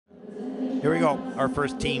Here we go. Our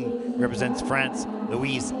first team represents France,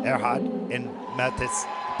 Louise, EHRHARD, and Matthis,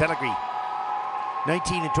 Pellegris.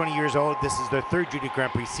 19 and 20 years old. This is their third Junior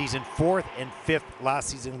Grand Prix season, fourth and fifth last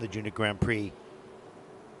season in the Junior Grand Prix.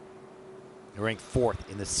 They're ranked fourth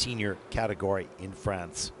in the senior category in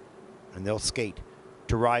France. And they'll skate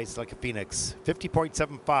to rise like a phoenix.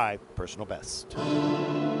 50.75 personal best.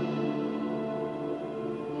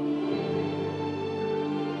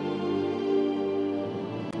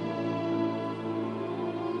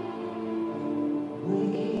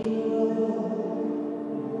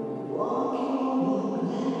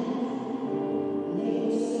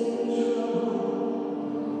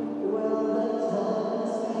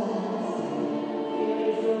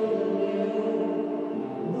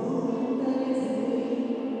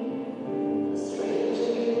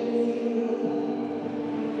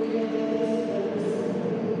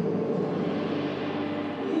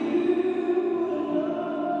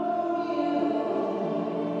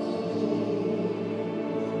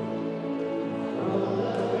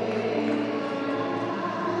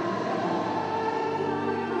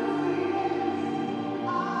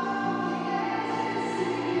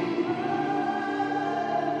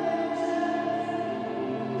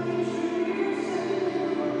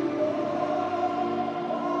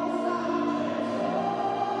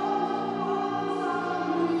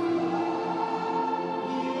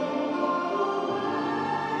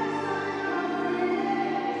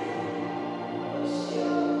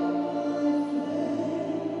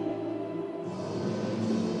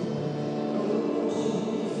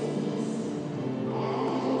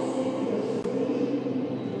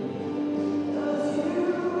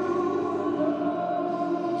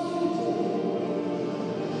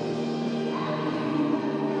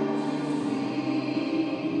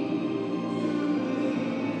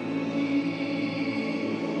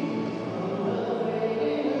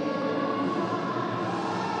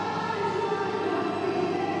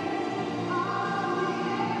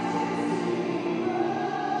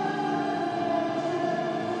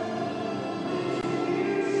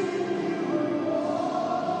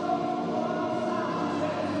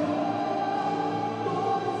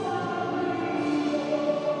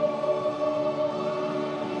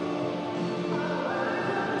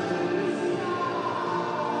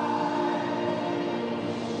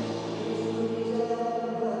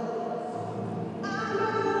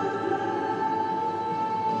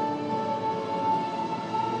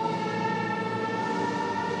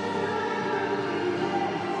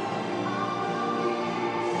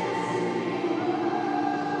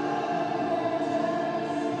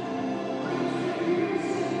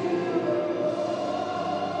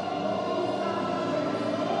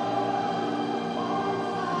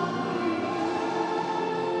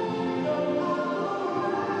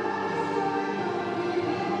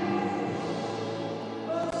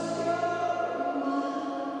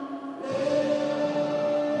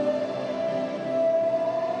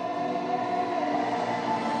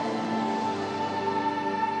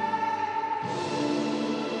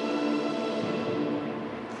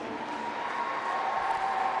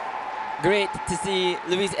 Great to see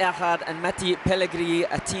Louise EHRHARD and Matthis Pellegris,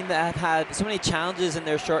 a team that have had so many challenges in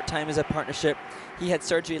their short time as a partnership. He had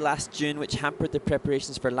surgery last June, which hampered the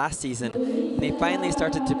preparations for last season. And they finally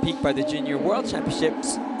started to peak by the Junior World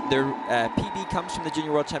Championships. Their PB comes from the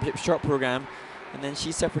Junior World Championship short program, and then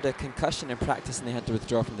she suffered a concussion in practice and they had to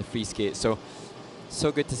withdraw from the free skate. So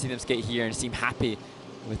good to see them skate here and seem happy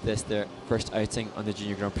with this, their first outing on the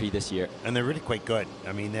Junior Grand Prix this year. And they're really quite good.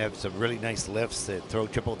 I mean, they have some really nice lifts. They throw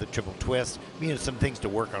the triple twist. I mean, some things to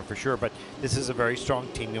work on for sure, but this is a very strong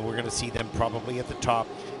team, and we're going to see them probably at the top,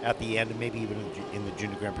 at the end, and maybe even in the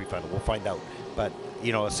Junior Grand Prix final. We'll find out. But,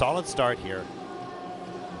 you know, a solid start here.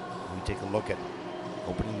 We take a look at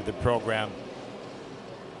opening of the program.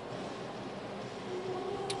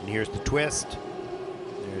 And here's the twist.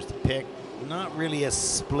 There's the pick. Not really a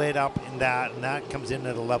split up in that, and that comes in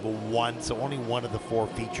at a level 1, so only one of the 4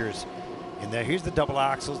 features in there. Here's the double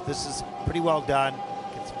axles. This is pretty well done.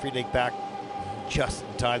 Gets the free leg back just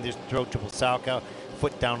in time. There's the throw triple salchow,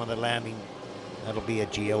 foot down on the landing. That'll be a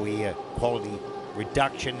GOE, a quality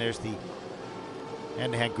reduction. There's the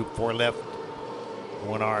hand-to-hand group 4 lift,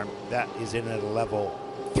 one arm. That is in at a level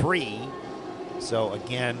 3. So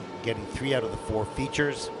again, getting 3 out of the 4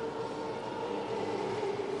 features.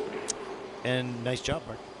 And nice job,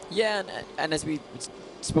 Mark. Yeah, and as we've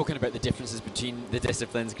spoken about the differences between the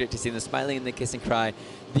disciplines, great to see them smiling and the kiss and cry.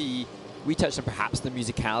 We touched on perhaps the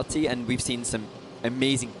musicality, and we've seen some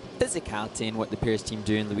amazing physicality in what the pairs team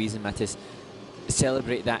do, and Louise and Matthis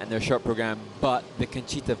celebrate that in their short program. But the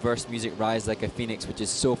Conchita verse music, Rise Like a Phoenix, which is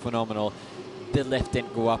so phenomenal, the lift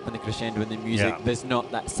didn't go up and the crescendo in the music. Yeah. There's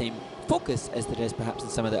not that same focus as there is perhaps in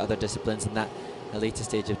some of the other disciplines in that later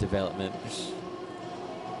stage of development.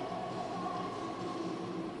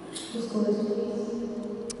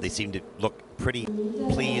 They seem to look pretty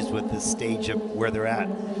pleased with this stage of where they're at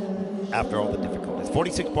after all the difficulties.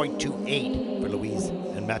 46.28 for Louise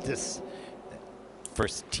and Matthis,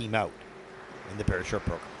 first team out in the parashort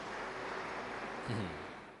program. Mm-hmm.